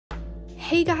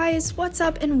Hey guys, what's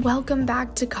up and welcome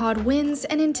back to COD Wins,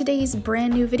 and in today's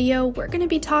brand new video, we're going to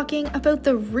be talking about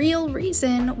the real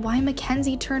reason why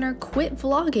Mackenzie Turner quit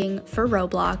vlogging for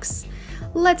Roblox.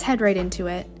 Let's head right into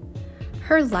it.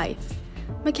 Her life.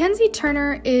 Mackenzie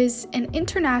Turner is an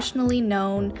internationally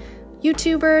known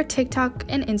YouTuber, TikTok,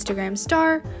 and Instagram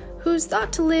star who's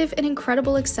thought to live an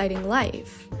incredible, exciting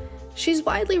life. She's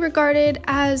widely regarded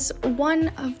as one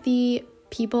of the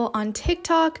people on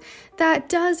TikTok that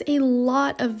does a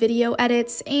lot of video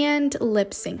edits and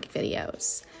lip sync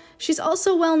videos. She's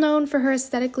also well known for her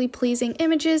aesthetically pleasing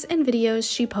images and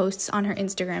videos she posts on her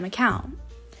Instagram account.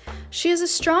 She has a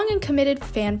strong and committed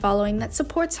fan following that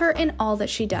supports her in all that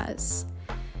she does.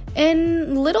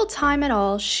 In little time at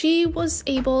all, she was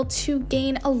able to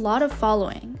gain a lot of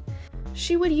following.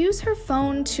 She would use her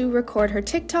phone to record her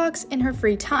TikToks in her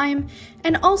free time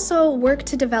and also work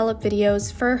to develop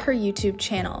videos for her YouTube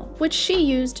channel, which she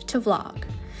used to vlog.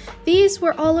 These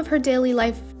were all of her daily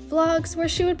life vlogs where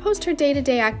she would post her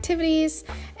day-to-day activities,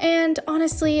 and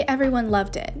honestly, everyone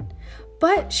loved it.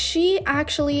 But she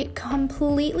actually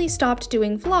completely stopped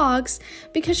doing vlogs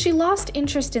because she lost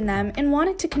interest in them and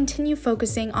wanted to continue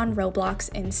focusing on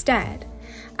Roblox instead.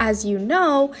 As you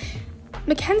know,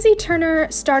 Mackenzie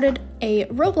Turner started a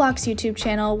Roblox YouTube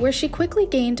channel where she quickly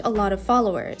gained a lot of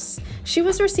followers. She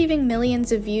was receiving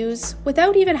millions of views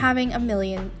without even having a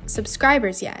million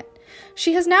subscribers yet.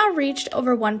 She has now reached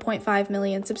over 1.5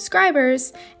 million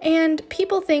subscribers, and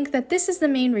people think that this is the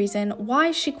main reason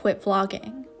why she quit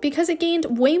vlogging, because it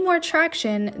gained way more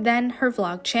traction than her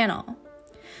vlog channel.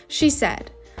 She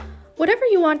said, "Whatever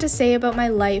you want to say about my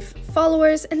life,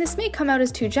 followers, and this may come out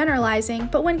as too generalizing,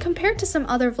 but when compared to some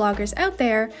other vloggers out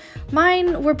there,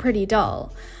 mine were pretty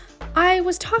dull. I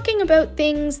was talking about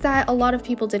things that a lot of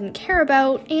people didn't care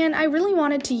about, and I really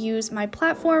wanted to use my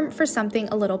platform for something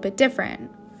a little bit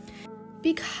different.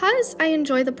 Because I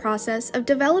enjoy the process of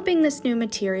developing this new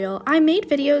material, I made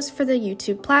videos for the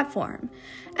YouTube platform.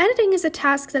 Editing is a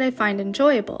task that I find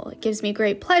enjoyable. It gives me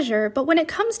great pleasure, but when it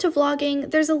comes to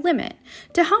vlogging, there's a limit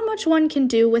to how much one can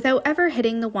do without ever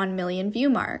hitting the 1 million view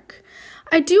mark.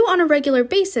 I do on a regular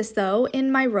basis though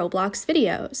in my Roblox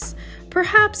videos.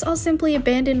 Perhaps I'll simply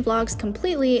abandon vlogs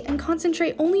completely and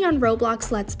concentrate only on Roblox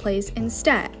Let's Plays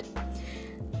instead."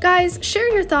 Guys,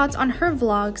 share your thoughts on her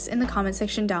vlogs in the comment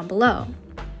section down below.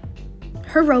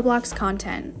 Her Roblox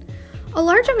content. A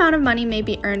large amount of money may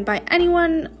be earned by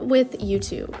anyone with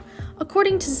YouTube.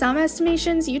 According to some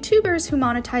estimations, YouTubers who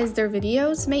monetize their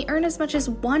videos may earn as much as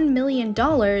 $1 million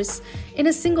in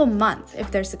a single month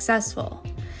if they're successful.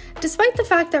 Despite the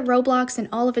fact that Roblox and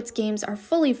all of its games are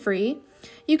fully free,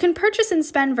 you can purchase and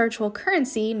spend virtual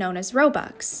currency known as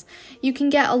Robux. You can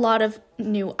get a lot of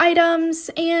new items,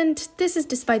 and this is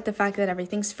despite the fact that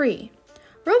everything's free.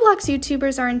 Roblox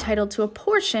YouTubers are entitled to a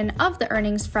portion of the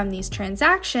earnings from these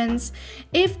transactions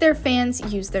if their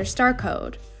fans use their star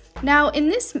code. Now, in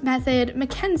this method,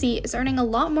 Mackenzie is earning a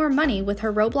lot more money with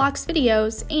her Roblox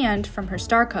videos and from her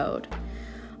star code.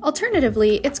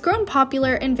 Alternatively, it's grown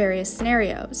popular in various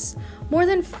scenarios. More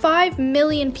than 5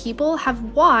 million people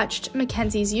have watched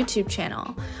Mackenzie's YouTube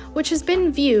channel, which has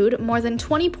been viewed more than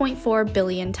 20.4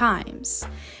 billion times.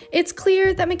 It's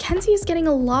clear that Mackenzie is getting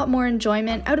a lot more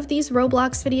enjoyment out of these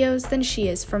Roblox videos than she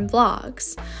is from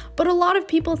vlogs. But a lot of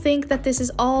people think that this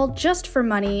is all just for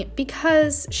money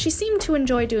because she seemed to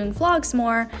enjoy doing vlogs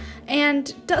more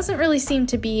and doesn't really seem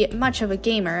to be much of a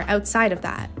gamer outside of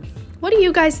that. What do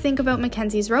you guys think about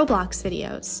Mackenzie's Roblox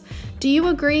videos? Do you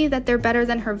agree that they're better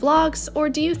than her vlogs, or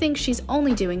do you think she's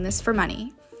only doing this for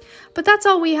money? But that's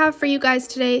all we have for you guys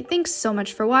today. Thanks so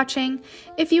much for watching.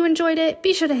 If you enjoyed it,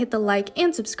 be sure to hit the like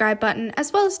and subscribe button,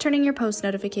 as well as turning your post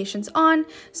notifications on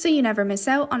so you never miss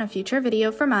out on a future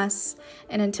video from us.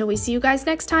 And until we see you guys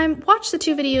next time, watch the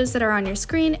 2 videos that are on your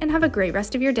screen and have a great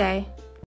rest of your day.